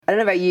I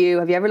don't know about you.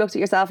 Have you ever looked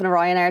at yourself in a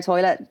Ryanair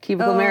toilet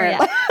cubicle mirror?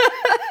 Yeah.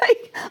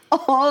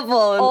 Awful.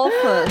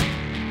 Awful.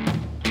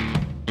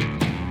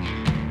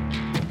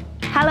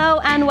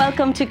 Hello and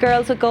welcome to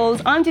Girls with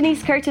Goals. I'm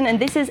Denise Curtin and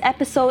this is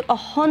episode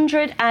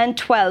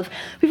 112.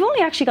 We've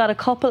only actually got a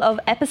couple of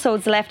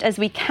episodes left as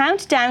we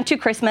count down to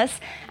Christmas.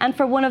 And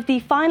for one of the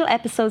final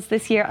episodes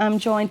this year, I'm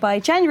joined by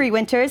January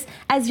Winters.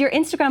 As your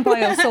Instagram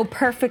bio so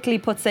perfectly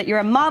puts it, you're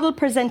a model,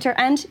 presenter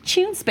and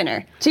tune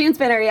spinner. Tune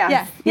spinner,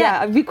 yeah.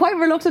 I'd be quite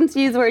reluctant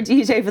to use the word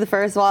DJ for the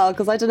first while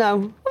because I don't know.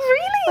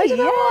 Really? I don't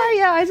know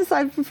why.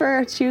 I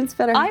prefer tune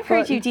spinner. I've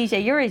heard you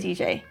DJ. You're a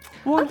DJ.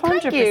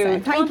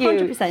 100%. Thank you.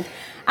 100%.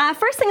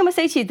 First thing I'm going to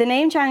say to you, the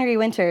name January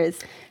Winters,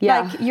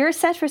 like, you're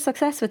set for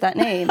success with that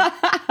name.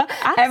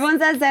 Everyone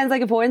says it sounds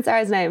like a porn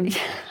star's name.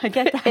 I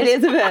get that. It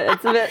is a bit.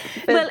 It's a bit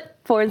well,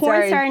 porn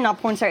star,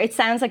 not porn star. It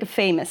sounds like a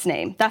famous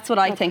name. That's what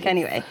I think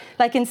anyway.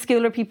 Like in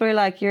school where people are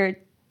like, you're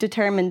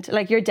determined,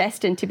 like you're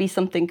destined to be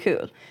something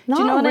cool. No,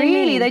 do you know what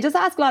really. I mean? They just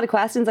ask a lot of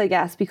questions, I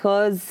guess,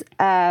 because...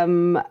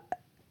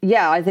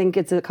 I think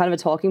it's a kind of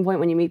a talking point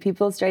when you meet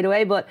people straight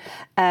away, but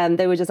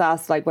they would just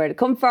ask like where to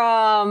come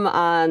from,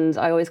 and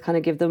I always kind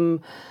of give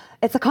them,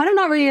 it's a kind of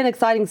not really an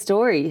exciting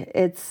story.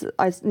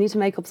 I need to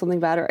make up something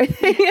better.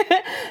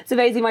 So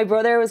basically my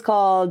brother was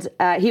called,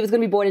 he was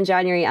going to be born in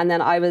January, and then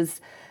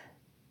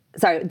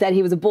then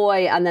he was a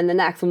boy, and then the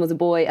next one was a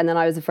boy, and then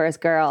I was the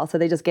first girl. So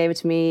they just gave it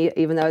to me,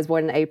 even though I was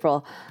born in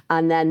April.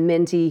 And then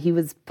Minty, he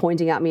was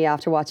pointing at me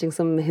after watching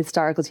some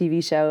historical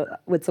TV show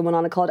with someone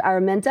on it called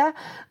Araminta.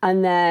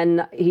 And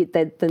then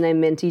the name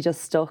Minty just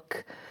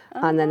stuck.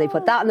 And then they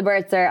put that in the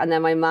birth cert. And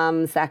then my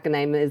mum's second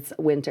name is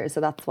Winter. So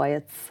that's why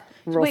it's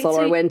Russell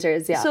or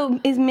Winters, yeah. So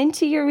is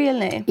Minty your real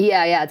name?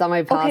 Yeah, it's on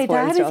my passport.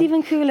 Okay, that is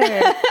even cooler.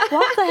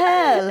 What the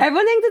hell?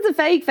 Everyone thinks it's a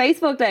fake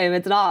Facebook name.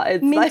 It's not.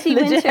 It's Minty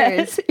like legit.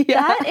 Winters.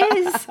 Yeah. That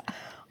is...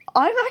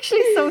 I'm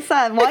actually so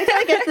sad. Why did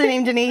I get the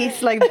name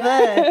Denise? Like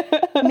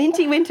the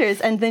Minty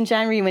Winters and then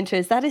January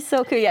Winters. That is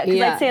so cool. Yeah,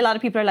 because I'd say a lot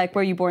of people are like,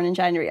 were you born in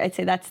January? I'd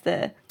say that's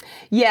the...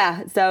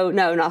 Yeah, so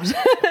no, not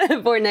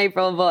born in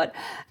April, but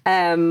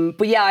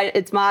yeah,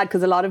 it's mad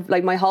because a lot of,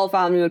 like, my whole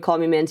family would call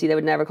me Minty. They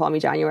would never call me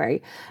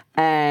January.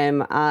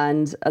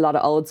 And a lot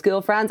of old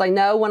school friends, I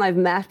know when I've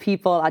met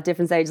people at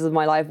different stages of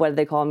my life, whether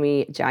they call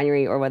me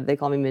January or whether they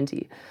call me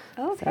Minty.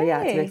 Okay. So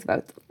yeah, it's a mix of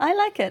both. I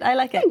like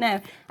it.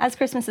 Now, as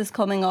Christmas is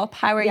coming up,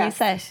 how are you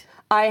set?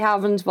 I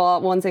haven't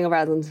bought one single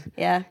present.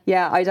 Yeah,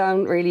 I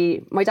don't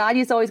really. My dad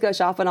used to always go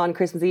shopping on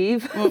Christmas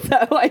Eve,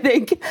 so I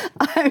think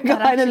I'm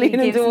kind of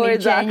leaning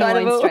towards that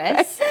kind of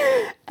stress.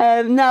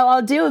 No,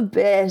 I'll do a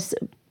bit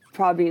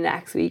probably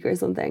next week or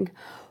something.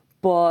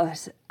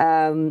 But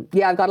I've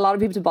got a lot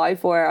of people to buy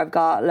for. I've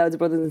got loads of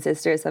brothers and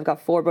sisters. So I've got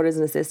 4 brothers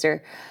and a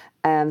sister.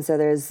 So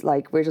there's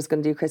we're just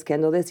going to do Chris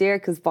Kindle this year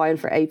because buying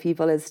for 8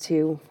 people is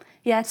too...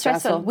 Yeah, it's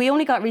stressful. We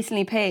only got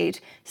recently paid.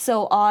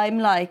 So I'm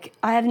like,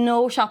 I have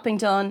no shopping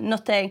done,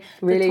 nothing.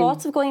 Really? The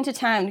thoughts of going to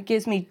town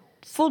gives me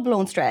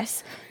full-blown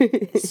stress.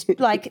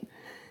 Like...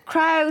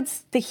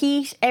 crowds, the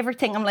heat,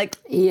 everything. I'm like,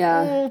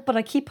 but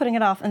I keep putting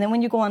it off. And then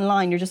when you go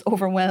online, you're just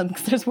overwhelmed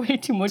because there's way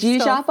too much stuff. Do you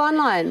shop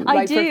online?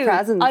 I do. For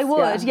presents? I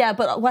would,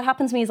 but what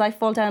happens to me is I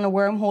fall down a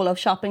wormhole of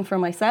shopping for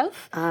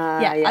myself.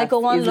 I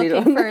go on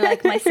looking for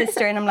like my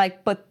sister and I'm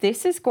like, but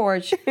this is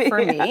gorge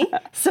for me.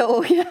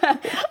 So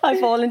I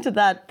fall into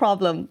that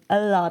problem a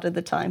lot of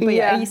the time. But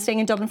are you staying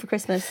in Dublin for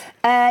Christmas?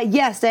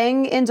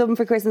 Staying in Dublin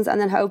for Christmas and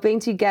then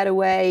hoping to get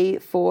away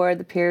for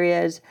the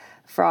period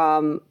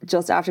from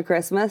just after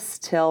Christmas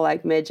till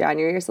like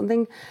mid-January or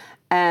something.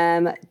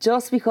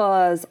 Just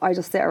because I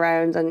just sit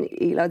around and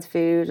eat loads of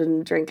food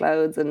and drink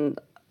loads, and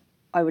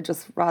I would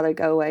just rather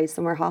go away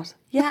somewhere hot.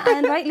 Yeah,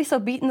 and rightly so,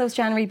 beating those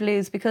January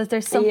blues, because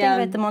there's something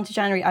about the month of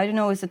January. I don't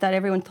know, is it that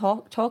everyone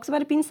talks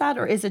about it being sad,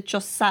 or is it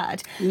just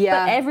sad?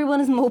 Yeah. But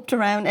everyone is moped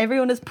around,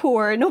 everyone is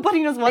poor,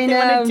 nobody knows what they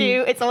want to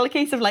do. It's all a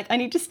case of like, I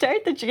need to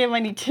start the gym, I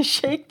need to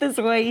shake this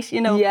weight,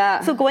 you know. Yeah.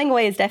 So going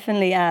away is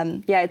definitely...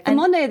 it's the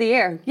Monday of the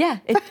year. Yeah,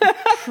 it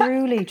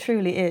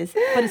truly is.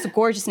 But it's a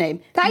gorgeous name.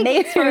 Thank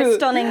you. For a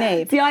stunning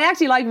name. See, I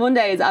actually like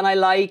Mondays, and I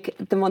like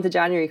the month of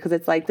January because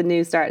it's like the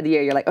new start of the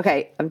year. You're like,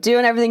 okay, I'm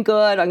doing everything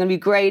good, I'm going to be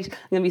great,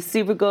 I'm going to be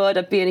super good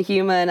at being a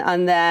human.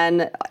 And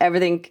then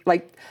everything,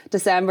 like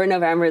December,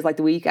 November is like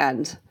the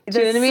weekend. Do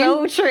you know what I mean?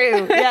 So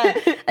true,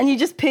 yeah. And you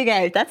just pig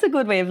out. That's a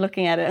good way of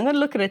looking at it. I'm going to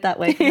look at it that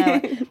way from now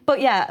on. But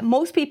yeah,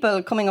 most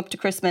people coming up to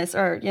Christmas,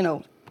 or, you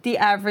know, the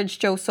average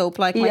Joe Soap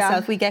like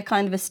myself, we get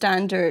kind of a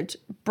standard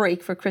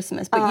break for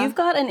Christmas. But you've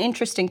got an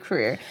interesting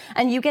career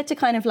and you get to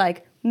kind of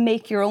like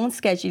make your own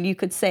schedule, you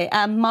could say.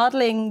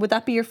 Modelling, would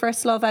that be your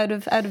first love out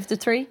of the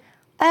 3?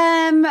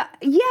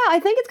 I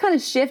think it's kind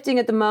of shifting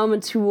at the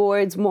moment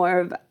towards more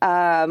of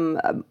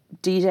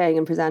DJing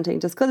and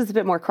presenting, just because it's a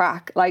bit more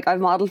crack. Like, I've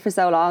modelled for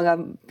so long,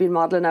 I've been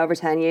modelling over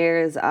 10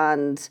 years,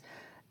 and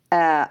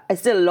I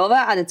still love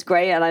it, and it's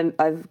great, and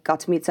I've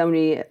got to meet so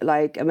many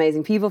like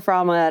amazing people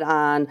from it,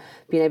 and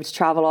being able to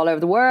travel all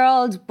over the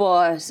world.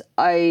 But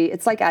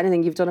it's like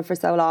anything, you've done it for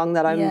so long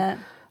that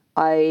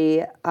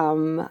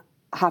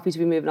happy to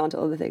be moving on to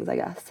other things, I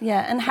guess.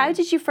 Yeah, and how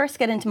did you first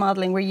get into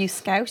modelling? Were you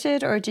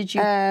scouted or did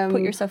you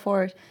put yourself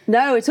forward?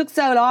 No, it took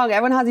so long.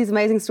 Everyone has these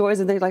amazing stories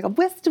and they're like, I'm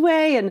whisked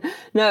away. And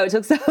no, it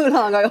took so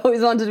long. I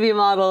always wanted to be a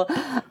model.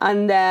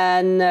 And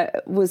then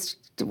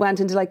went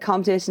into like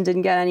competition,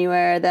 didn't get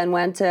anywhere. Then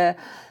went to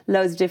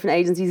loads of different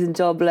agencies in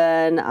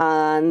Dublin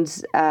and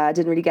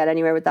didn't really get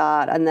anywhere with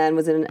that. And then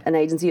was in an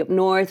agency up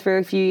north for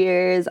a few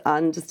years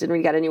and just didn't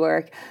really get any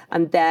work.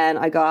 And then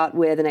I got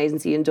with an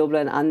agency in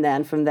Dublin, and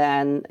then from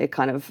then it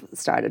kind of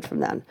started from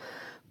then.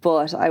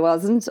 But I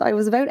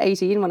was about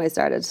 18 when I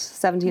started,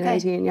 17,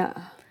 18, yeah.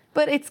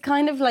 But it's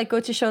kind of like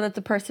good to show that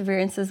the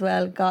perseverance as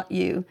well got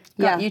you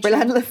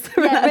relentless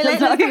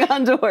knocking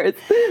on doors.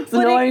 It's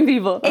annoying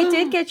people. It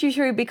did get you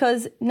through,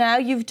 because now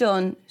you've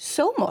done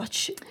so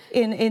much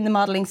in the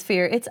modelling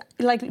sphere. It's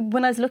like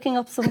when I was looking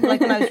up something, like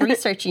when I was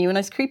researching you, when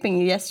I was creeping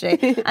you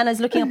yesterday, and I was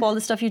looking up all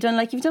the stuff you've done,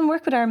 like you've done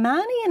work with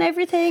Armani and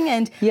everything,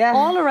 and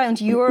all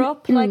around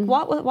Europe. Like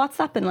what's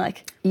that been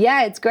like?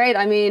 Yeah, it's great.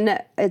 I mean,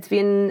 it's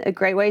been a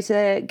great way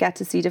to get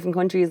to see different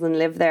countries and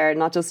live there,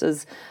 not just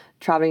as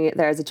traveling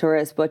there as a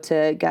tourist, but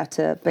to get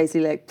to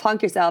basically like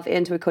plonk yourself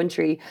into a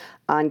country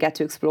and get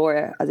to explore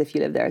it as if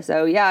you live there.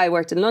 So yeah, I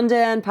worked in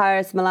London,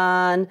 Paris,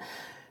 Milan,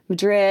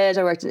 Madrid.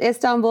 I worked in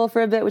Istanbul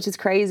for a bit, which is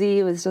crazy.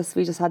 It was just,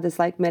 we just had this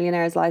like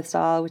millionaire's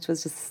lifestyle, which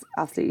was just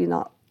absolutely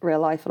not real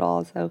life at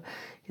all. So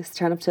you just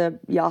turn up to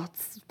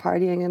yachts,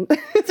 partying, and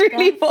it's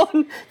really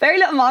fun. Very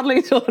little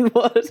modelling done,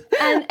 but.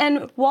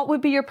 And what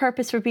would be your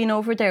purpose for being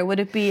over there? Would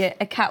it be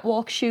a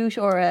catwalk shoot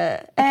or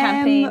a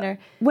campaign? Or?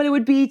 Well, it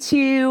would be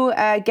to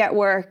get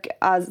work.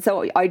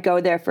 So I'd go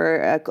there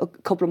for a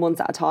couple of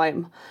months at a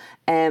time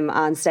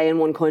and stay in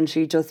one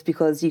country, just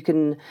because you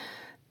can,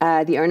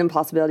 the earning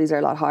possibilities are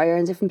a lot higher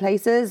in different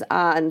places,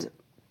 and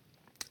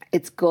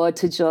it's good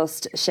to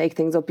just shake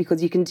things up,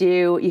 because you can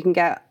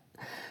get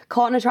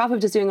caught in a trap of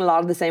just doing a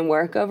lot of the same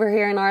work over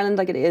here in Ireland.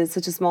 Like, it is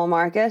such a small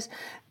market.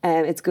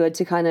 It's good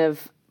to kind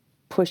of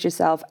push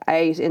yourself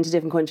out into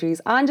different countries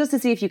and just to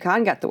see if you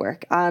can get the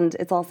work. And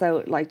it's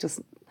also like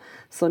just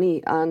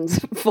sunny and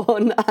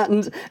fun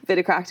and a bit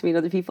of crack to meet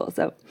other people.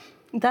 So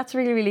that's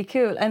really, really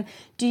cool. And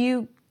do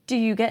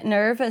you get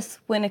nervous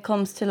when it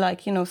comes to,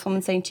 like, you know,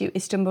 someone saying to you,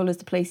 Istanbul is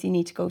the place you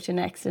need to go to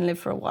next and live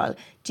for a while?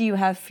 Do you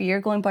have fear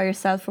going by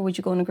yourself, or would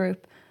you go in a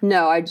group?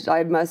 No, I most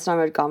of the time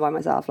I'd gone by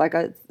myself. Like,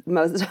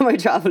 most of the time I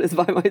travel is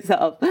by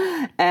myself.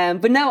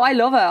 But no, I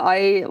love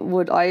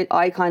it.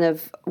 I kind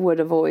of would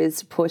have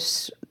always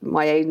pushed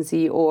my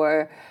agency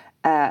or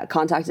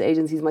contacted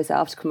agencies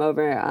myself to come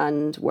over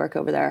and work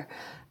over there,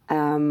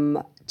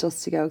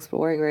 just to go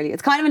exploring. Really,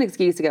 it's kind of an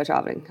excuse to go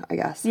traveling, I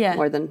guess,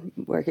 more than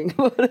working.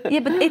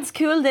 Yeah, but it's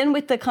cool then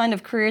with the kind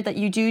of career that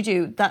you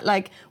do. That,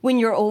 like, when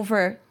you're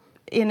over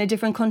in a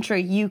different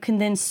country, you can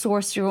then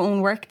source your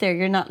own work there.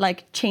 You're not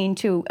like chained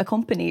to a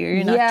company, or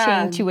you're not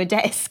chained to a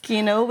desk,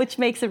 you know, which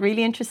makes it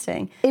really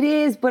interesting. It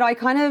is, but I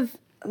kind of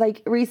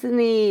like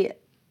recently,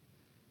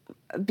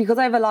 because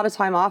I have a lot of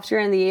time off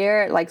during the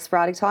year, like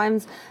sporadic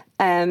times,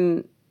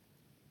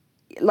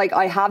 like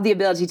I have the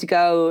ability to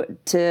go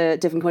to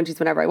different countries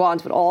whenever I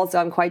want, but also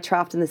I'm quite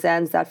trapped in the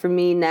sense that for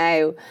me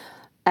now,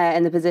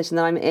 in the position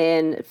that I'm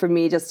in, for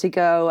me just to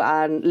go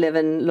and live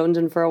in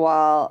London for a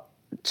while,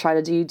 try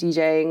to do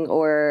DJing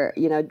or,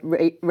 you know,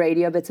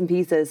 radio bits and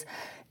pieces,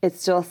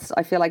 it's just,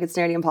 I feel like it's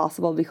nearly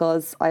impossible,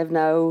 because I have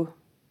nothing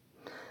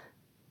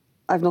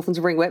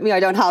to bring with me.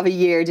 I don't have a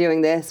year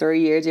doing this or a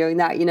year doing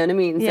that, you know what I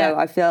mean? So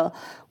I feel,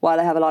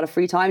 while I have a lot of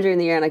free time during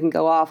the year and I can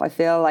go off, I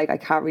feel like I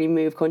can't really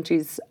move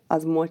countries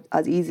as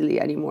easily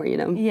anymore, you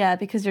know? Yeah,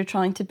 because you're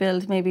trying to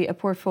build maybe a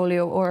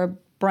portfolio or a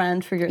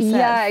brand for yourself.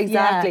 Yeah,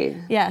 exactly.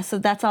 Yeah, so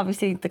that's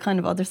obviously the kind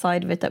of other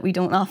side of it that we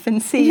don't often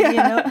see, you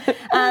know.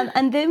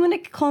 And then when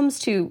it comes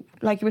to,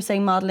 like you were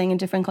saying, modelling in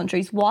different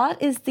countries, what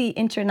is the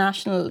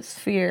international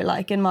sphere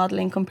like in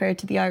modelling compared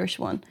to the Irish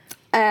one?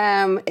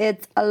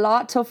 It's a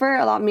lot tougher,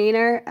 a lot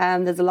meaner.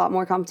 There's a lot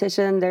more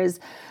competition.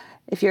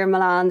 If you're in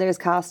Milan, there's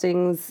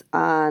castings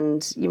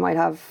and you might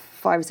have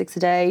 5 or 6 a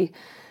day.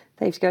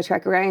 They have to go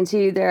trek around to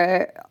you.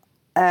 They're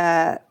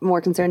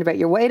more concerned about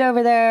your weight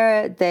over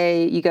there.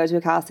 You go to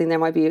a casting, there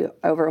might be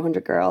over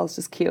 100 girls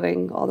just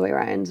queuing all the way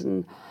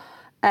around.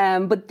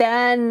 And but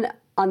then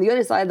on the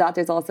other side of that,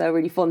 there's also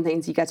really fun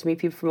things. You get to meet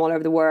people from all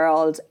over the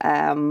world.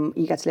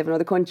 You get to live in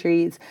other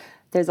countries.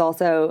 There's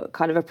also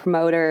kind of a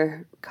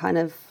promoter kind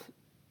of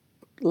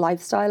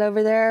lifestyle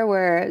over there,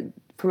 where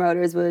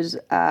promoters would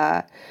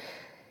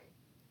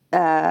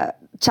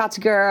chat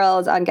to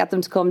girls and get them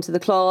to come to the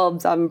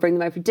clubs and bring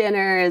them out for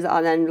dinners,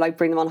 and then like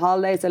bring them on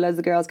holiday. So loads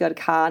of girls go to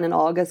Cannes in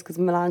August, because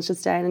Milan's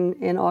just down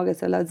in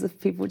August, so loads of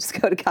people would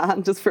just go to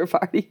Cannes just for a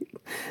party.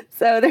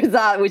 So there's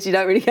that, which you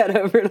don't really get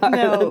over in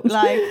Ireland. No,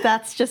 like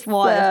that's just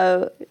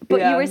wild.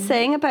 But you were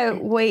saying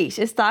about weight,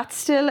 is that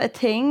still a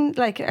thing?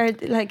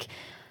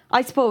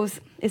 I suppose,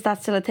 is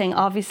that still a thing?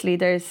 Obviously,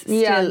 there's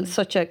still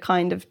such a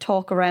kind of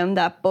talk around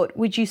that, but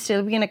would you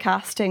still be in a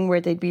casting where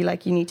they'd be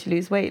like, you need to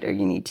lose weight or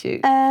you need to...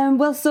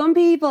 Well, some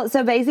people...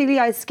 So basically,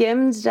 I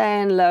skimmed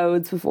down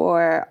loads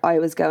before I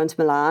was going to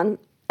Milan.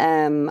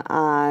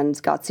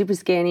 and got super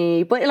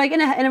skinny, but like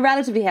in a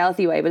relatively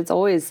healthy way. But it's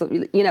always,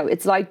 you know,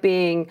 it's like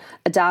being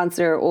a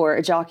dancer or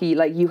a jockey.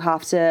 Like you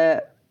have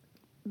to,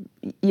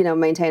 you know,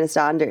 maintain a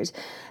standard.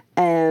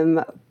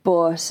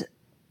 But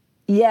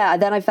yeah,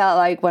 then I felt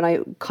like when I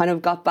kind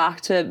of got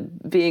back to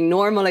being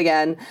normal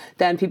again,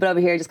 then people over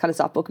here just kind of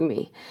stopped booking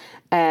me.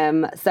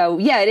 So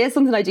yeah, it is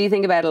something I do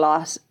think about a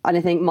lot, and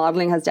I think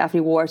modelling has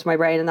definitely warped my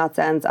brain in that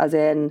sense, as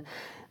in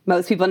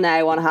most people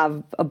now want to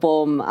have a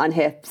bum and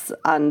hips,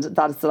 and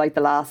that's like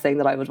the last thing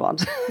that I would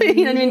want. You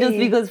know what I mean? Just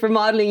because for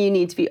modelling you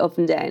need to be up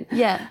and down.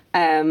 Yeah.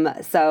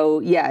 So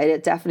yeah,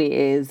 it definitely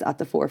is at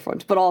the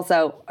forefront. But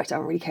also I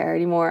don't really care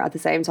anymore at the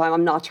same time.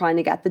 I'm not trying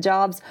to get the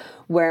jobs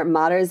where it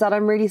matters that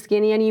I'm really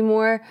skinny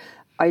anymore.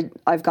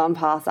 I've gone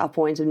past that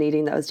point of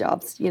needing those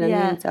jobs. You know what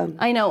I mean? So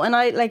I know. And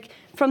I like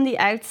from the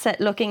outset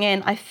looking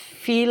in, I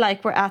feel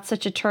like we're at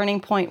such a turning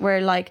point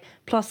where like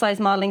plus size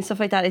modelling, stuff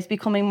like that is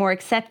becoming more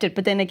accepted.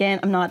 But then again,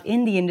 I'm not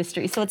in the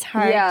industry, so it's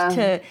hard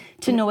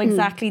to know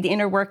exactly the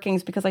inner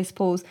workings, because I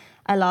suppose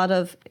a lot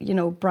of, you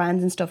know,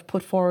 brands and stuff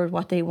put forward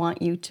what they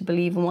want you to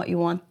believe and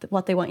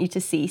what they want you to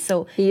see.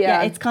 So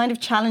yeah, it's kind of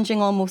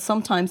challenging almost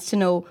sometimes to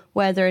know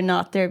whether or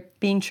not they're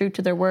being true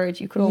to their word,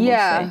 you could almost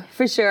say.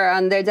 For sure.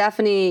 And they're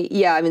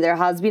definitely, I mean, there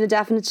has been a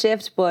definite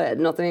shift, but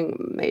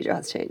nothing major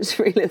has changed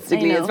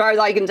realistically, as far as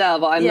I can tell.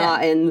 But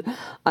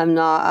I'm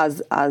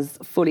not as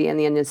fully in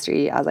the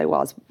industry as I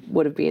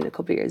would have been a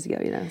couple of years ago,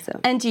 you know. So.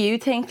 And do you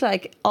think,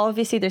 like,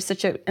 obviously there's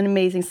such an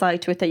amazing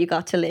side to it that you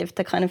got to live,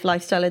 the kind of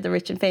lifestyle of the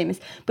rich and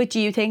famous, but do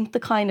you think the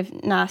kind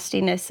of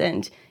nastiness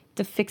and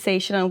the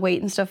fixation on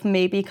weight and stuff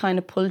maybe kind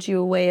of pulled you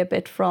away a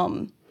bit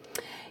from?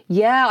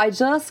 Yeah, I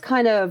just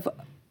kind of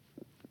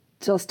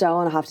don't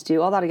want to have to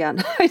do all that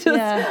again. I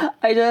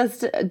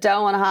just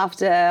don't want to have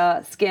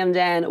to skim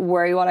down,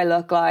 worry what I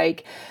look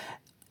like.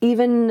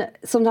 Even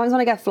sometimes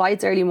when I get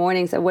flights early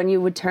mornings, so when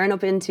you would turn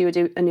up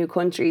into a new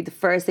country, the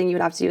first thing you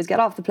would have to do is get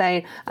off the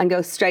plane and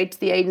go straight to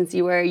the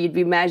agency where you'd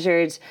be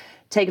measured,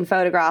 taken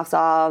photographs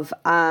of,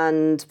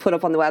 and put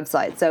up on the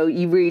website. So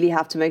you really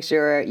have to make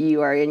sure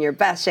you are in your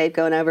best shape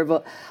going over.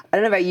 But I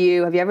don't know about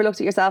you. Have you ever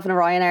looked at yourself in a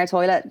Ryanair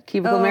toilet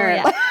cubicle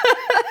mirror? Yeah.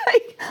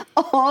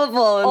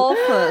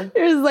 Awful.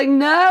 You're just like,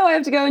 no, I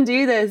have to go and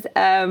do this.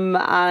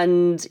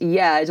 And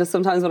yeah, just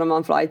sometimes when I'm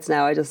on flights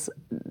now, I just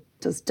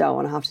don't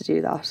want to have to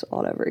do that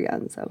all over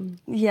again. So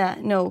yeah,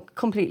 no,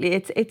 completely.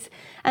 It's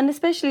and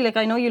especially, like,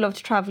 I know you love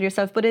to travel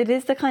yourself, but it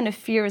is the kind of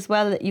fear as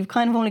well that you've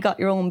kind of only got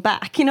your own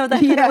back, you know, that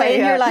kind of way.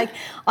 And you're like,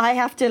 I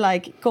have to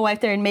like go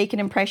out there and make an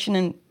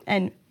impression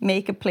and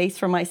make a place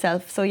for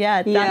myself. So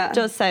that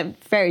does sound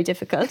very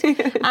difficult.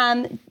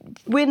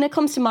 When it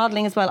comes to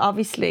modelling as well,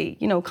 obviously,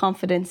 you know,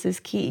 confidence is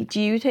key.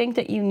 Do you think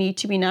that you need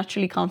to be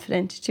naturally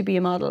confident to be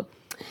a model?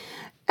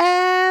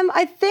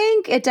 I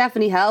think it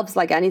definitely helps,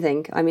 like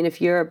anything. I mean,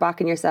 if you're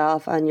backing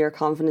yourself and you're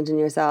confident in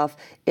yourself,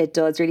 it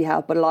does really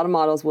help. But a lot of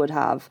models would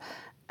have,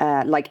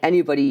 like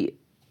anybody,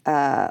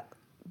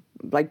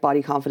 like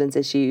body confidence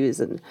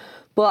issues.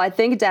 But I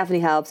think it definitely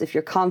helps if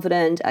you're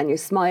confident and you're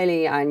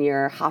smiley and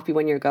you're happy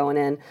when you're going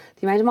in.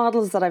 The amount of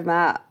models that I've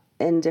met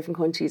in different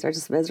countries are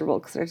just miserable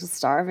because they're just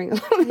starving a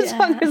lot of the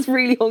time. They're just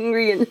really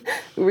hungry and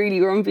really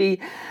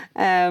grumpy.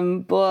 I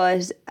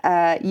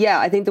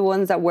think the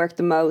ones that work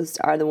the most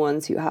are the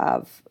ones who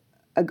have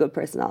a good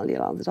personality a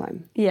lot of the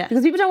time. Yeah.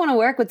 Because people don't want to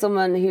work with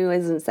someone who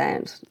isn't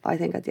sound, I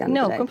think, at the end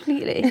of the day. No,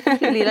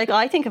 completely. Like,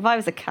 I think if I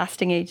was a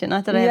casting agent,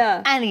 not that I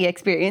have any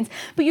experience,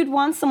 but you'd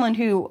want someone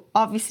who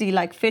obviously,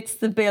 like, fits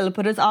the bill,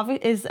 but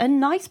is a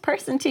nice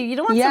person too. You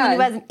don't want someone who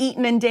hasn't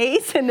eaten in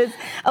days and is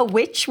a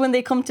witch when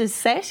they come to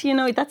set, you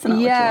know, that's not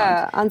what you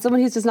want. And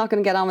someone who's just not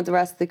going to get on with the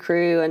rest of the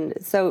crew. And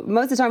so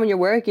most of the time when you're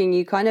working,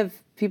 you kind of,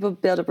 people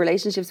build up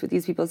relationships with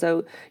these people.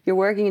 So you're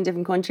working in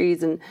different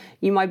countries and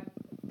you might,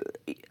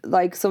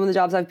 like, some of the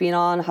jobs I've been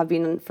on have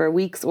been for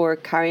weeks or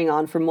carrying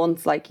on for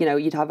months. Like, you know,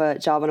 you'd have a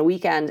job on a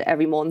weekend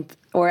every month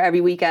or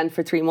every weekend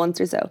for 3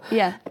 months or so.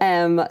 Yeah.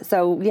 No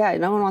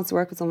one wants to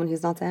work with someone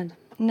who's not sound.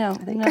 No, I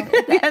think. At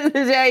the end of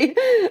the day.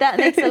 That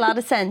makes a lot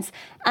of sense.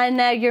 And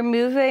now you're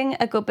moving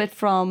a good bit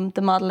from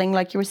the modelling,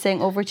 like you were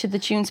saying, over to the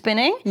tune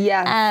spinning.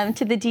 Yeah.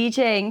 To the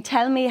DJing.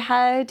 Tell me,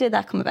 how did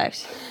that come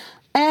about?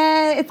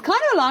 It's kind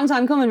of a long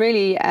time coming,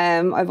 really.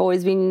 I've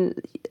always been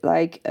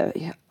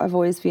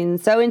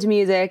so into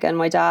music, and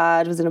my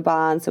dad was in a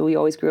band, so we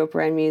always grew up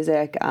around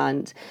music.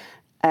 And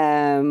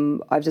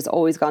I've just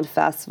always gone to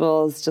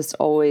festivals, just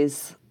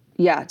always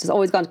gone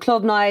to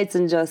club nights,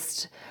 and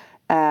just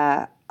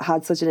had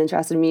such an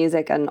interest in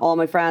music. And all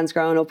my friends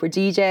growing up were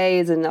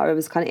DJs, and I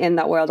was kind of in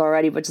that world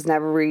already, but just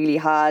never really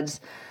had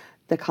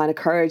the kind of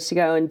courage to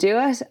go and do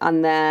it.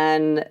 And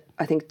then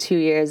I think 2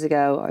 years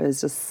ago, I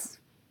was just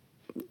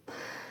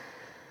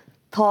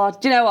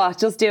thought, you know what,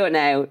 just do it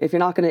now. If you're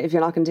not gonna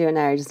do it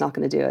now, you're just not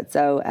gonna do it.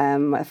 So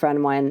a friend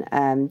of mine,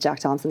 Jack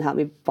Thompson, helped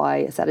me buy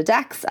a set of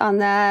decks,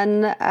 and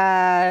then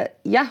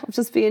I've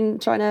just been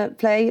trying to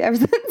play ever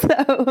since.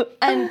 So.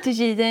 And did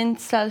you then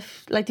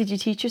did you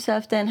teach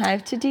yourself then how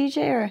to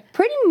DJ, or?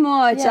 Pretty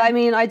much. Yeah. I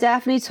mean, I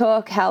definitely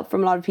took help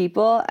from a lot of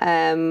people.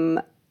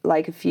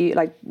 like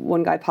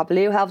one guy,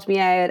 Papaloo, helped me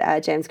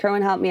out. James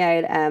Kerwin helped me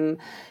out.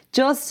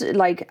 Just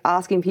like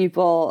asking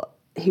people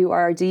who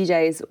are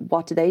DJs,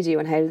 what do they do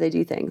and how do they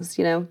do things,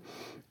 you know?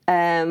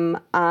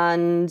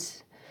 And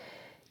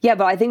yeah,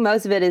 but I think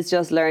most of it is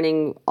just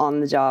learning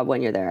on the job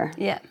when you're there.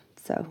 Yeah.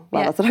 So,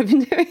 that's what I've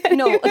been doing.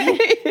 No,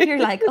 you're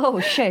like, oh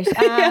shit.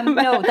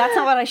 No, that's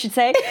not what I should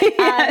say.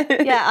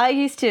 I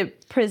used to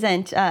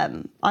present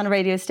on a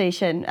radio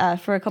station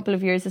for a couple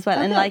of years as well.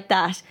 Okay. And like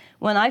that,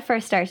 when I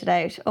first started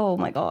out, oh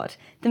my God,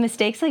 the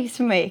mistakes I used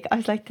to make, I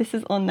was like, this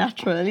is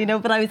unnatural, you know,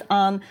 but I was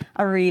on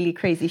a really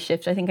crazy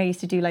shift. I think I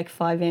used to do like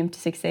 5 a.m. to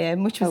 6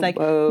 a.m., which was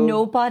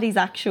nobody's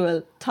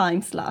actual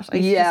time slot. I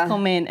used to just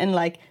come in and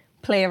like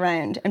play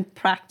around and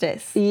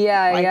practice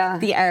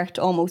the art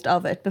almost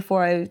of it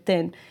before I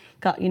then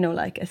got, you know,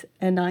 like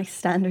a nice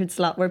standard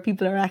slot where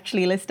people are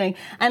actually listening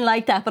and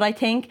like that. But I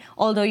think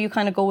although you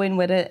kind of go in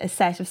with a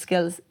set of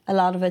skills, a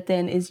lot of it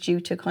then is due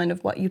to kind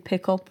of what you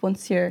pick up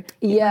once you're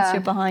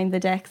behind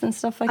the decks and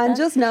stuff like that. And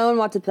just knowing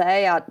what to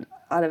play at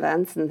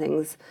events and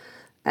things,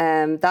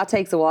 that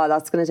takes a while.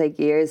 That's going to take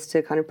years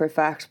to kind of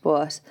perfect.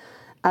 But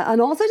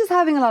and also just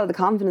having a lot of the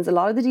confidence. A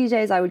lot of the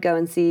DJs I would go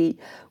and see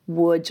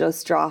would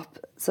just drop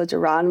such a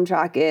random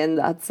track in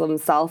that's some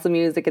salsa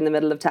music in the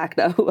middle of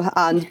techno,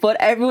 but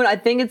everyone, I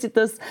think it's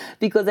just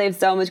because they have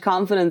so much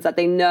confidence that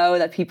they know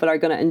that people are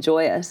going to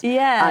enjoy it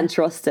and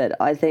trust it.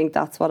 I think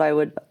that's what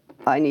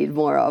I need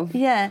more of.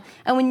 Yeah.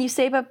 And when you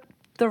say about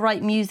the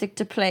right music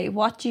to play,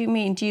 what do you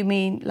mean? Do you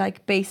mean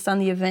like based on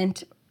the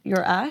event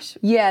you're at?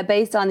 Yeah,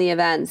 based on the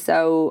event.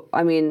 So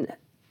I mean,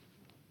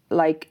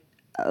 like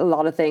a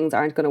lot of things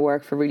aren't going to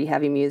work for really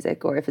heavy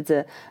music, or if it's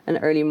an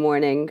early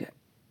morning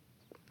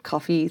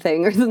coffee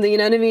thing or something, you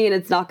know what I mean?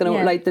 It's not going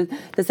to like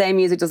the same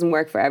music doesn't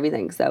work for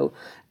everything. So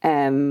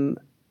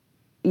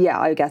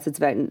I guess it's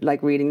about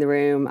like reading the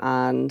room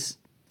and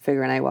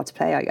figuring out what to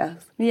play, I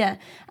guess. Yeah.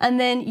 And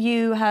then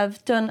you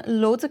have done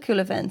loads of cool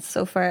events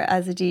so far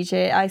as a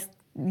DJ.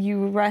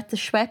 You were at the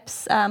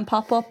Schweppes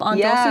pop-up on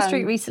Dawson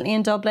Street recently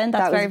in Dublin.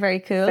 That's very, very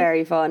cool.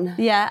 Very fun.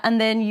 Yeah,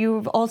 and then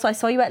I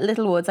saw you at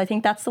Littlewoods. I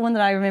think that's the one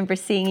that I remember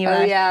seeing you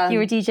at. Yeah. You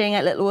were DJing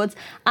at Littlewoods.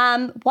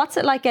 What's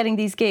it like getting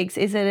these gigs?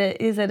 Is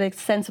it a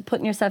sense of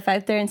putting yourself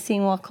out there and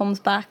seeing what comes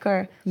back?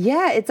 Or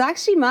yeah, it's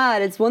actually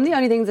mad. It's one of the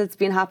only things that's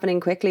been happening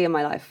quickly in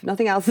my life.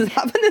 Nothing else has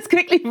happened this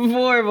quickly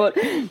before. But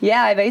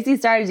yeah, I basically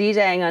started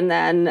DJing, and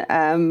then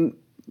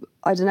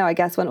I don't know, I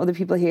guess when other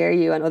people hear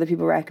you and other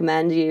people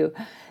recommend you,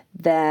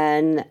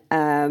 then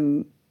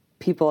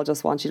people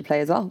just want you to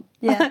play as well.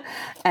 Yeah.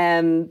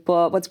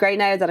 But what's great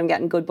now is that I'm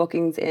getting good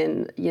bookings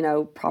in, you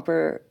know,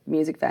 proper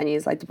music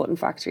venues like the Button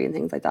Factory and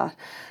things like that.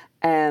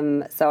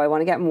 So I want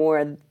to get more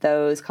of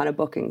those kind of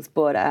bookings.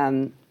 But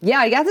yeah,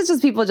 I guess it's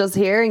just people just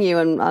hearing you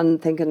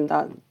and thinking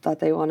that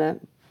they want to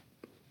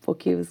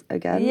book you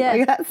again,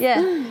 I guess.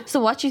 Yeah. So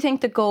what do you think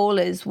the goal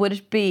is? Would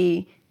it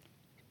be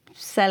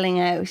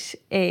selling out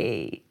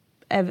a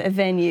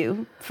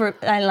venue for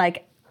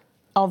like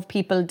of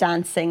people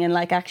dancing and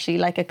like actually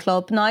like a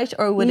club night,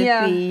 or would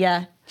it be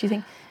do you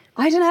think?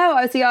 I don't know.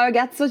 I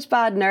get such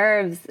bad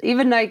nerves.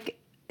 Even like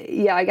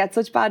I get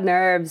such bad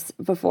nerves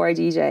before I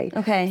DJ.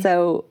 Okay.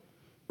 So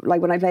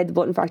like when I played the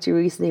Button Factory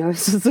recently, I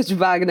was just such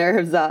bad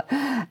nerves that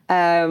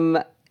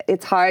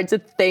it's hard to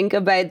think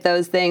about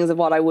those things of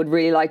what I would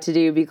really like to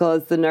do,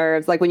 because the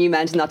nerves, like when you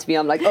mentioned that to me,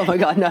 I'm like, oh my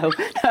God, no,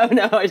 I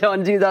don't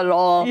want to do that at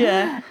all.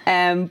 Yeah.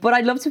 But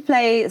I'd love to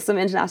play some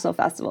international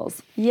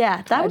festivals.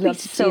 Yeah, that would be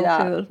so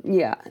cool.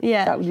 Yeah,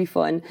 that would be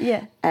fun.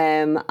 Yeah.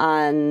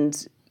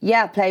 And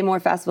yeah, play more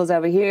festivals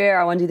over here.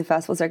 I want to do the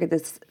festival circuit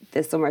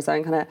this summer, so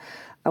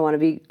I want to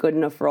be good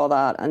enough for all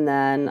that, and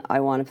then I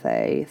want to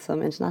play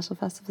some international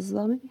festivals as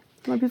well, maybe.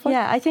 Might be fun.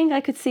 Yeah, I think I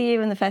could see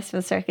you in the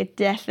festival circuit,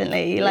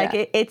 definitely. Like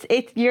you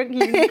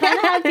kind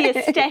of have the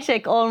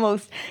aesthetic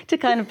almost to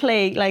kind of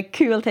play like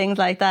cool things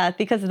like that,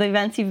 because the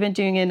events you've been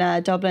doing in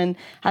Dublin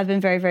have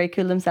been very, very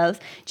cool themselves.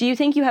 Do you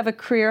think you have a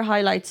career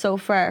highlight so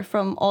far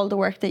from all the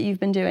work that you've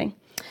been doing?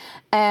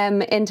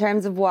 In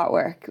terms of what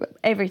work?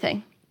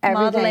 Everything.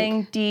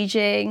 Modelling,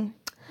 DJing.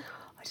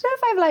 I don't know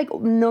if I have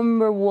like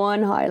number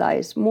one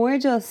highlight. More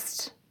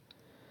just,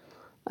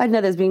 I don't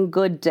know, there's been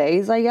good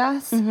days, I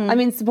guess. Mm-hmm. I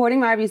mean, supporting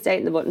Marview State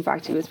and the Button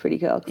Factory was pretty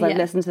cool, because I've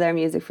listened to their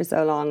music for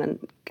so long, and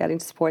getting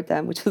to support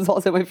them, which was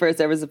also my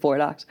first ever support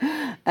act.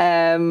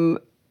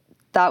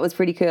 That was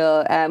pretty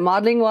cool.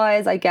 Modelling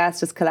wise, I guess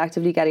just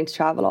collectively getting to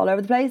travel all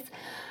over the place.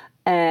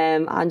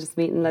 And just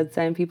meeting loads of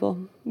sound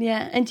people.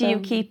 Yeah, and do you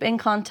keep in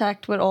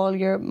contact with all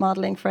your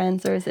modelling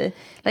friends, or is it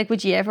like,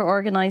 would you ever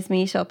organise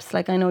meetups?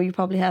 Like, I know you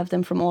probably have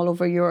them from all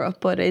over Europe,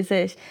 but is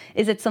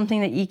it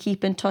something that you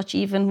keep in touch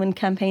even when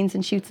campaigns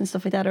and shoots and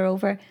stuff like that are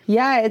over?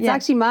 Yeah, it's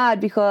actually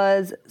mad,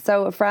 because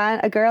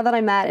a girl that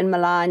I met in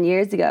Milan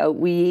years ago,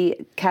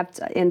 we kept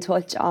in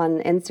touch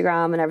on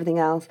Instagram and everything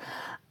else.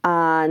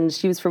 and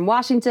she was from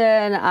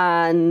Washington,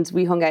 and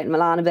we hung out in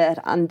Milan a bit,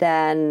 and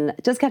then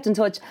just kept in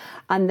touch.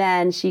 And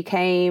then she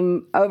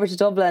came over to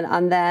Dublin,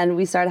 and then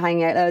we started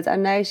hanging out loads,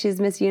 and now she's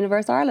Miss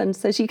Universe Ireland.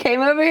 So she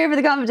came over here for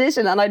the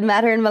competition, and I'd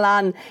met her in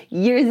Milan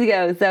years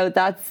ago. So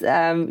that's,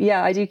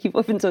 I do keep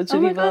up in touch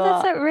with people. Oh my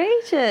God, that's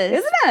outrageous.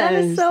 Isn't it? That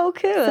is so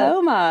cool.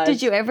 So much.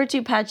 Did you ever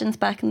do pageants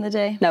back in the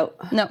day? No,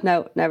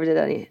 never did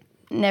any.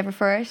 Never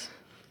for it?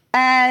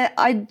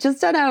 I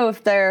just don't know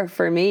if they're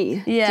for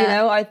me. Yeah. Do you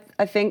know,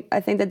 I think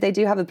that they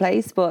do have a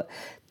place, but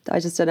I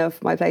just don't know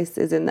if my place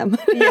is in them.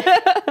 Yeah.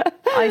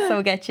 I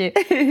so get you.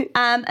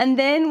 And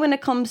then when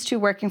it comes to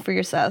working for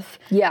yourself,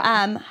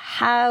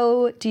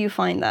 how do you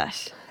find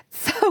that?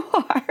 So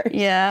hard.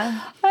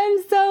 Yeah.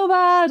 I'm so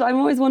bad. I'm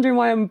always wondering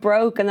why I'm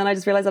broke, and then I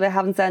just realise that I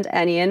haven't sent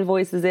any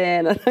invoices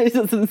in, and I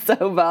just am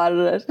so bad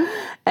at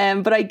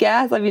it. But I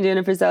guess I've been doing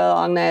it for so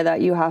long now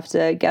that you have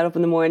to get up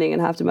in the morning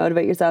and have to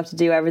motivate yourself to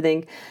do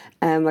everything.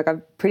 Like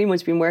I've pretty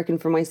much been working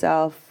for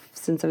myself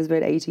since I was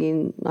about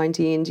 18,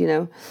 19, you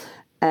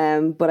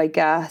know. But I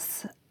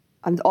guess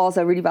I'm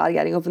also really bad at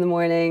getting up in the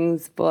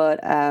mornings, but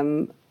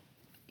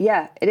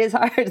it is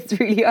hard. It's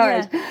really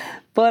hard. Yeah.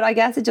 But I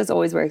guess it just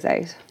always works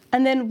out.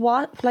 And then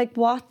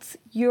what's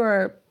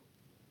your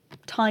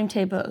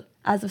timetable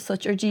as of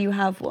such, or do you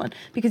have one?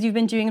 Because you've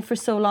been doing it for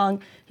so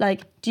long,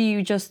 like, do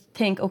you just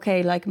think,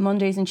 okay, like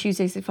Mondays and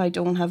Tuesdays, if I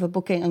don't have a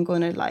booking, I'm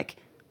going to like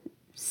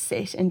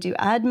sit and do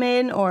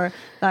admin, or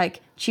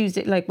like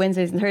Tuesday, like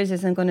Wednesdays and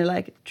Thursdays, I'm going to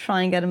like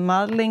try and get a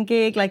modelling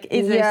gig? Like,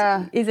 is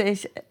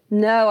it?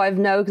 No, I've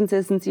no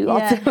consistency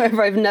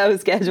whatsoever. I've no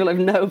schedule. I've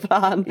no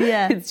plan.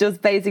 Yeah. It's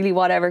just basically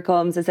whatever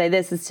comes. I say,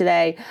 this is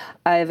today.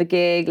 I have a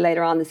gig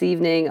later on this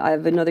evening. I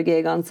have another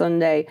gig on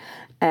Sunday.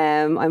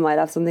 I might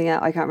have something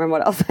else. I can't remember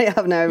what else I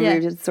have now.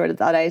 We've just sorted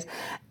that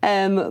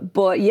out.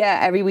 But yeah,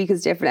 every week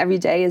is different. Every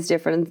day is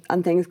different,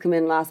 and things come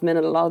in last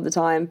minute a lot of the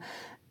time.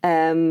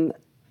 And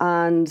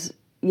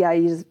yeah,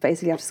 you just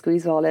basically have to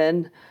squeeze it all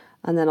in,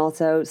 and then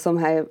also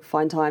somehow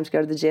find time to go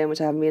to the gym,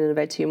 which I haven't been in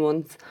about 2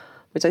 months,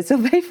 which I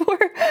still pay for,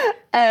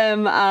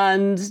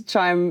 and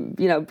try and,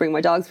 bring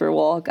my dogs for a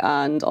walk,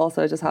 and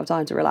also just have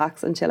time to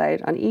relax and chill out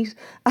and eat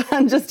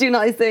and just do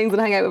nice things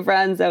and hang out with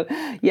friends. So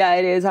yeah,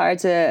 it is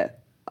hard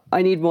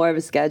I need more of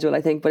a schedule,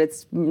 I think, but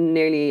it's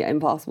nearly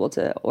impossible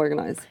to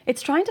organise.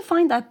 It's trying to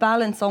find that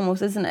balance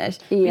almost, isn't it?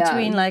 Yeah.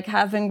 Between like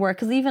having work,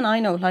 because even I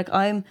know, like,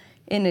 I'm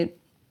in a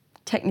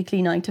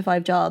technically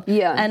 9-to-5 job.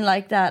 Yeah. And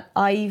like that,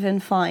 I even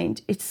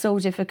find it's so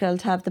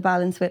difficult to have the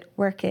balance with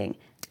working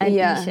and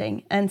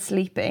eating and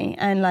sleeping.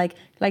 And like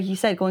you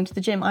said, going to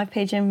the gym. I've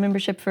paid gym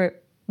membership for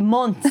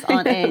months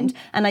on end,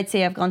 and I'd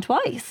say I've gone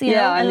twice. You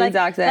know? I'm and like,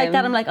 exact same. like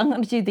that, I'm like, I'm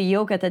going to do the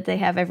yoga that they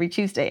have every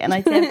Tuesday, and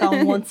I'd say I've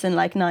gone once in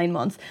like 9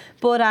 months.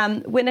 But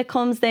when it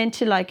comes then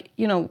to like,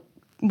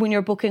 when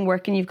you're booking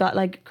work and you've got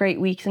like great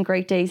weeks and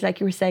great days, like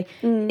you were saying,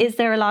 is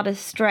there a lot of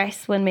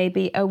stress when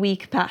maybe a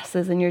week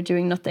passes and you're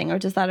doing nothing, or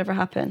does that ever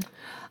happen?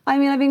 I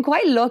mean, I've been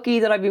quite lucky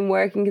that I've been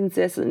working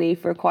consistently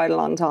for quite a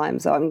long time,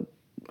 so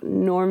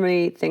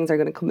normally things are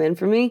going to come in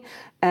for me,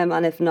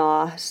 and if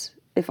not,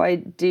 if I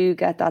do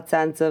get that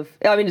sense of,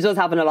 I mean, it does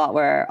happen a lot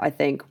where I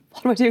think,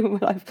 what am I doing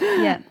with my life?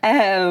 Yeah.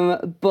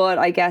 But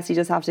I guess you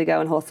just have to go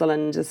and hustle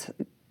and just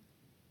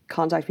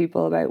contact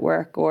people about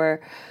work, or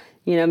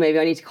maybe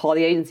I need to call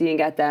the agency and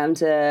get them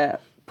to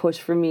push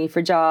for me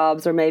for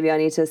jobs, or maybe I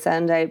need to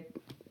send out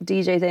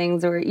DJ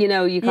things, or you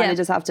kind of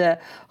just have to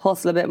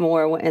hustle a bit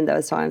more in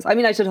those times. I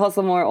mean, I should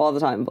hustle more all the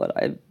time, but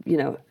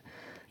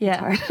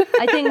Yeah,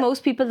 I think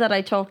most people that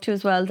I talk to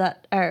as well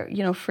that are,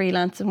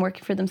 freelance and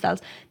working for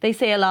themselves, they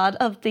say a lot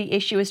of the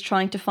issue is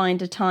trying to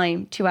find a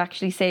time to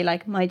actually say,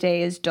 like, my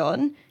day is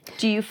done.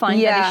 Do you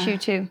find that issue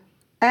too?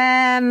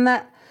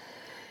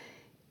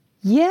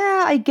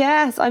 Yeah, I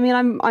guess. I mean,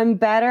 I'm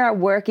better at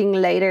working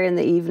later in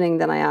the evening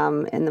than I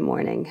am in the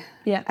morning.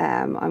 Yeah.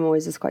 I'm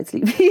always just quite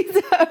sleepy.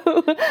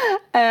 So,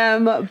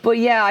 but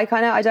yeah,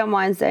 I don't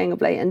mind staying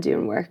up late and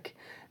doing work.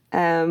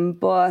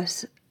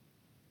 But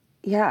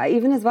yeah,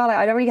 even as well,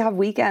 I don't really have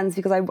weekends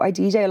because I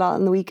DJ a lot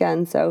on the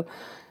weekend. So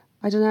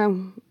I don't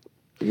know.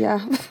 Yeah.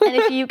 And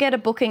if you get a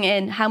booking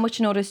in, how much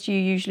notice do you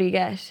usually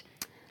get?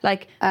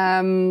 Like,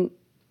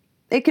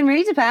 it can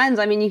really depend.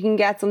 I mean, you can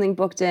get something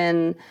booked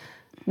in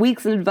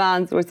weeks in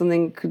advance, or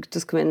something could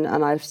just come in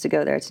and I have to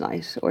go there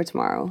tonight or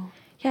tomorrow.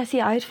 Yeah,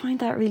 see, I'd find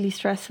that really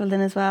stressful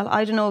then as well.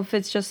 I don't know if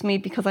it's just me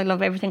because I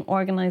love everything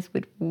organised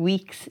with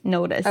weeks'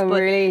 notice. Oh,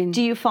 but really?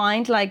 Do you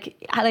find like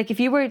if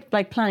you were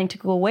like planning to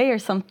go away or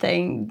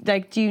something,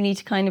 like do you need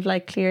to kind of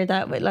like clear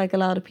that with like a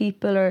lot of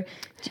people, or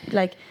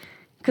like?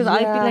 Because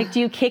I'd be like,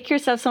 do you kick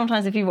yourself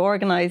sometimes if you've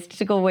organised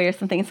to go away or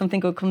something and something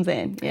good comes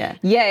in? Yeah.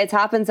 Yeah, it's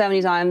happened so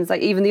many times.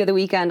 Like even the other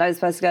weekend, I was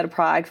supposed to go to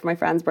Prague for my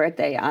friend's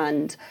birthday,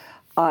 and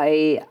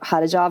I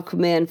had a job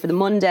come in for the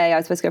Monday. I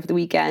was supposed to go for the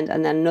weekend,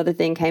 and then another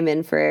thing came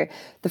in for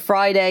the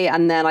Friday.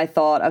 And then I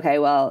thought, okay,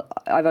 well,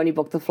 I've only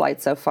booked the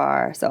flights so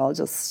far, so I'll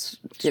just,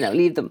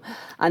 leave them.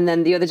 And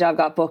then the other job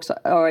got booked,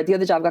 or the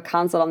other job got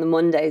cancelled on the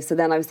Monday. So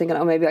then I was thinking,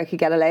 oh, maybe I could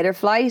get a later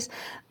flight.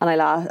 And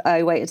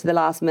I waited to the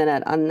last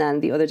minute, and then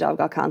the other job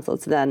got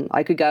cancelled. So then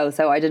I could go.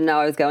 So I didn't know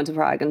I was going to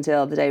Prague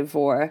until the day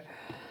before.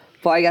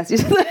 But I guess you're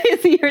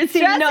stressed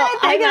out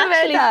I'm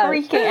actually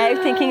freaking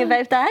out thinking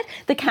about that.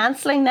 The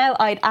cancelling now,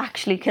 I'd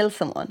actually kill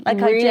someone. Like,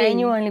 really? I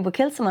genuinely would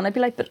kill someone. I'd be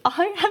like, but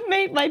I have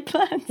made my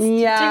plans to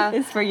do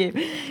this for you.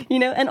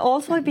 And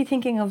also I'd be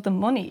thinking of the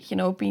money,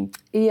 being,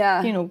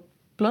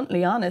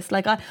 bluntly honest.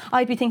 Like,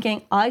 I'd be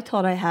thinking, I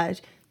thought I had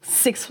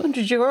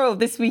 €600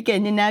 this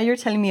weekend, and now you're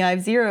telling me I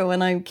have zero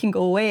and I can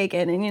go away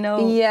again, and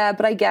Yeah,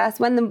 but I guess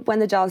when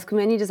the jobs come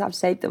in, you just have to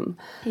take them.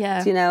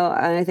 Yeah.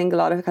 And I think a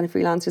lot of kind of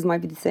freelancers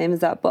might be the same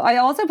as that. But I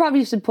also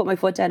probably should put my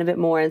foot down a bit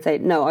more and say,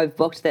 no, I've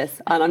booked this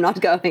and I'm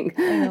not going.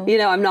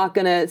 I'm not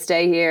going to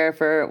stay here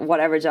for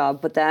whatever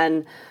job. But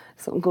then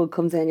something good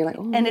comes in, you're like,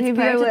 oh, and it's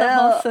part of the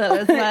hustle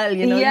as well.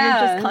 You're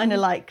just kind of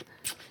like,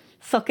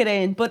 suck it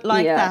in, but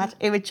that,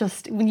 it would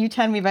just, when you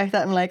tell me about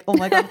that, I'm like, oh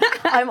my God,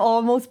 I'm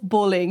almost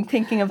bullying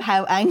thinking of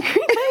how angry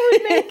that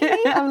would make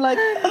me. I'm like,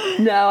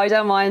 no, I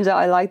don't mind it.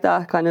 I like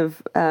that kind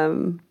of,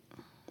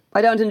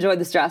 I don't enjoy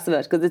the stress of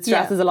it because it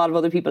stresses a lot of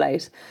other people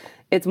out.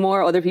 It's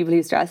more other people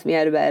who stress me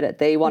out about it.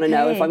 They want to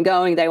know if I'm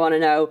going. They want to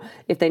know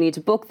if they need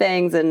to book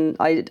things. And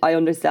I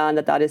understand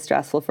that is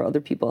stressful for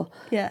other people.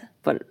 Yeah.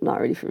 But not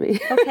really for me.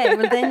 Okay,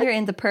 well then you're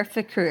in the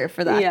perfect career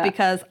for that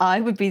because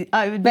I would be.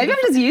 Maybe I'm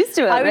just used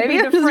to it. I would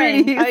be the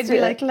friend. I'd be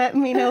like, let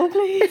me know,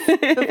 please,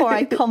 before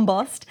I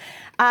combust.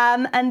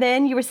 And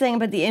then you were saying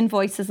about the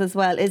invoices as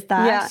well. Is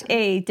that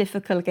a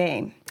difficult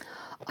game?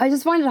 I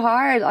just find it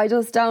hard. I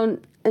just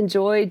don't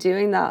enjoy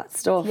doing that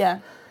stuff.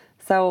 Yeah.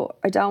 So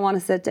I don't want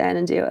to sit down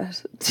and do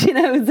it, So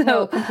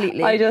no,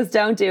 completely. I just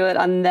don't do it.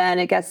 And then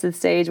it gets to the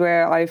stage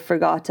where I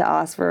forgot to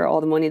ask for all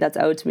the money that's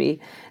owed to me.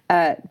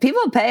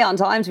 People pay on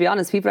time, to be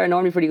honest. People are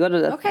normally pretty good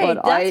at it. Okay,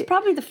 but that's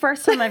probably the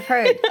first time I've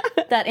heard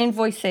that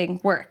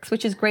invoicing works,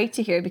 which is great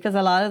to hear because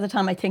a lot of the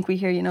time I think we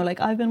hear,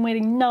 like, I've been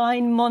waiting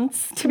 9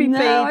 months to be paid.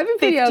 No, I've been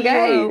pretty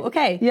okay.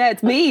 Okay. Yeah,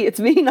 it's me. It's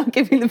me not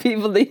giving the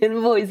people the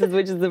invoices,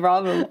 which is the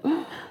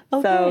problem.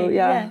 Okay, so,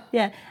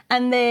 yeah.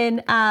 And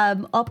then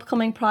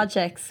upcoming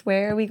projects,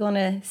 where are we going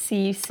to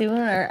see you soon,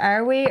 or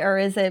are we? Or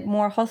is it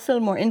more hustle,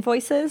 more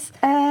invoices?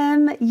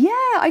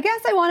 I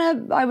guess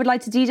I would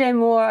like to DJ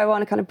more. I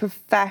want to kind of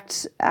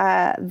perfect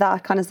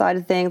that kind of side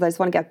of things. I just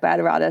want to get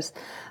better at it.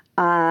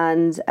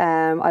 And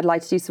I'd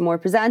like to do some more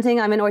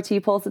presenting. I'm in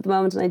RTE Pulse at the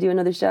moment, and I do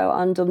another show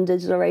on Dublin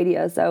Digital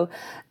Radio. So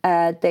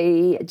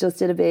they just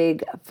did a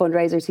big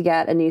fundraiser to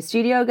get a new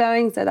studio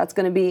going. So that's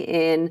going to be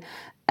in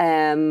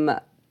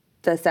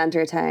the centre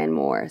of town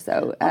more.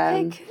 So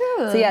okay,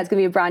 cool. So it's going to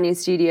be a brand new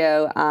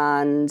studio,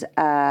 and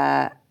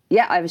I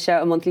have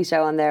a monthly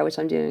show on there, which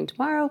I'm doing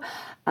tomorrow.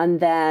 And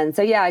then,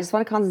 I just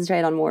want to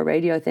concentrate on more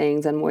radio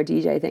things and more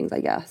DJ things, I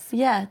guess.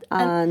 Yeah.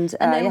 And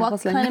then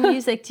what kind of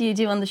music do you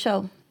do on the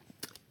show?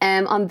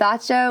 On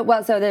that show,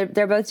 well, so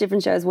they're both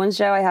different shows. One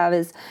show I have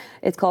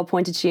it's called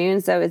Point of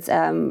Tune. So it's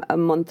a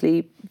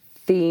monthly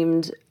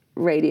themed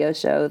radio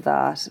show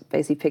that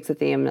basically picks a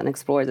theme and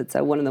explores it.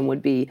 So one of them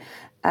would be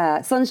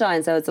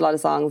Sunshine, so it's a lot of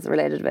songs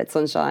related about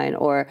sunshine,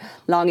 or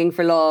Longing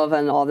for Love,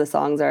 and all the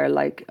songs are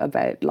like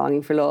about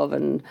longing for love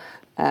and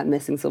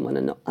missing someone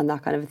and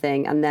that kind of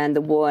thing. And then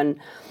the one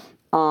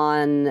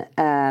on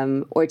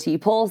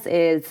RTE Pulse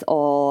is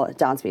all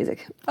dance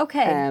music.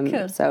 Okay,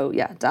 cool. So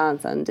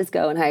dance and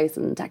disco and house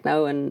and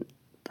techno and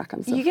that kind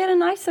of stuff. You get a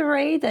nice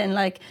array then,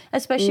 like,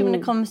 especially when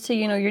it comes to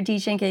your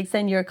DJing gigs,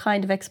 then you're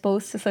kind of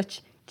exposed to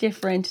such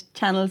different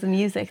channels of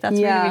music. That's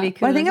really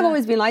cool. Well, I think I've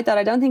always been like that.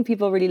 I don't think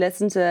people really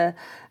listen to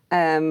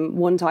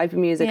one type of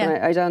music,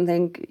 and I don't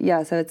think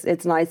so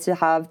it's nice to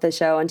have the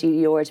show on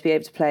GDR to be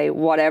able to play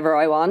whatever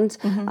I want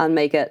and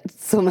make it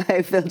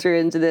somehow filter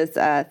into this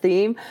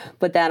theme.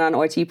 But then on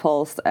RTE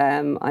Pulse,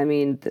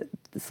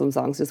 some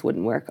songs just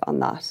wouldn't work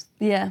on that.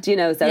 Yeah. Do you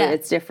know? So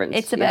it's different.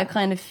 It's about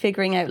kind of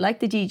figuring out, like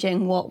the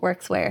DJing, what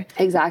works where.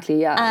 Exactly,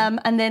 yeah.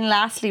 And then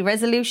lastly,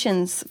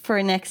 resolutions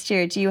for next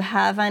year. Do you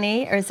have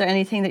any, or is there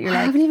anything that you're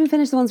like? I haven't even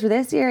finished the ones for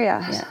this year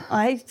yet. Yeah.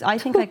 I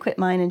think I quit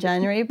mine in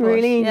January. But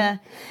really? Yeah.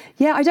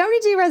 Yeah, I don't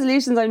really do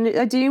resolutions.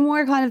 I do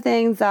more kind of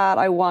things that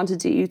I want to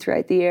do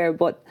throughout the year,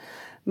 but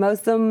most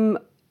of them,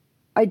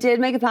 I did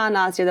make a plan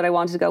last year that I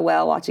wanted to go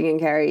whale watching in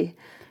Kerry.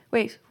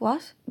 Wait,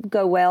 what?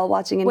 Go whale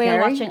watching in Kerry.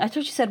 Whale watching. I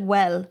thought you said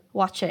well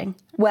watching.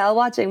 Whale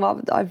watching.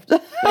 What? Like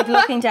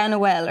looking down a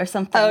well or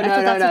something. Oh, no.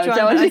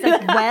 I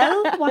said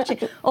well watching.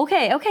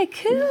 Okay,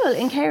 cool.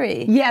 In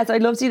Kerry. Yes,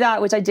 I'd love to do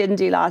that, which I didn't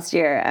do last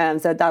year.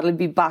 So that'll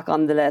be back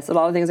on the list. A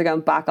lot of things are going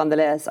back on the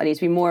list. I need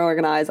to be more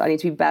organised. I need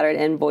to be better at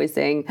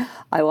invoicing.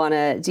 I want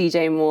to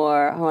DJ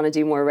more. I want to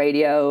do more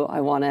radio.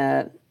 I want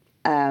to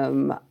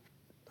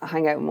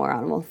hang out with more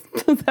animals.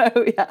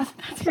 So, yeah.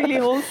 That's really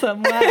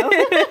awesome. Wow.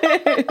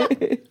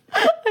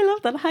 I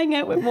love that. Hang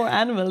out with more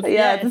animals. Yeah,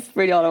 yes. that's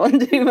pretty all I want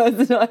to do most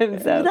of the time.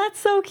 So that's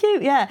so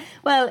cute. Yeah.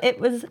 Well, it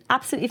was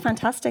absolutely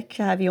fantastic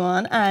to have you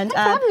on, and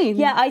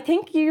yeah, I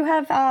think you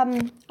have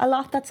a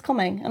lot that's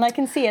coming, and I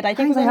can see it. I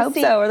think I hope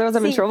so, or otherwise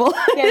I'm in trouble.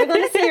 Yeah, we're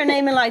going to see your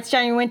name in lights,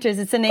 January Winters.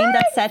 It's a name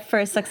that's set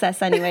for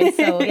success anyway.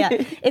 So yeah,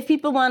 if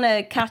people want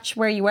to catch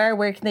where you are,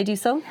 where can they do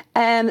so?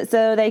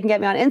 So they can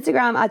get me on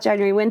Instagram at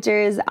January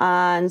Winters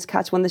and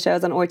catch one of the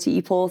shows on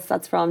RTE Pulse.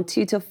 That's from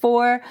 2 to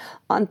 4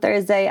 on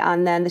Thursday,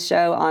 and then the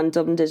show on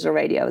Dublin Digital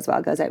Radio as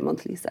well goes out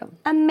monthly. So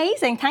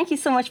amazing! Thank you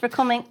so much for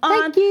coming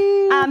on. Thank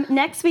you.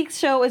 Next week's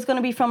show is going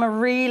to be from a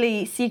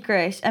really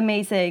secret,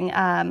 amazing,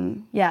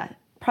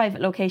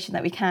 private location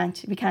that we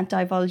can't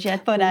divulge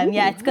yet. But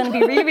yeah, it's going to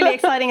be really, really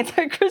exciting. It's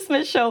our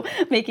Christmas show,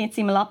 making it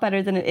seem a lot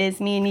better than it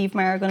is. Me and Eve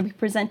Mar are going to be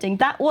presenting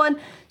that one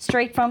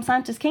straight from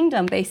Santa's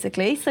Kingdom,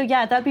 basically. So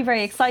yeah, that'll be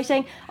very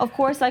exciting. Of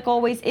course, like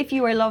always, if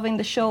you are loving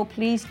the show,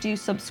 please do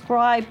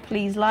subscribe.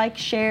 Please like,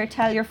 share,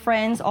 tell your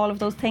friends, all of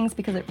those things,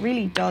 because it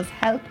really does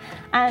help.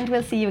 And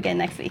we'll see you again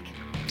next week.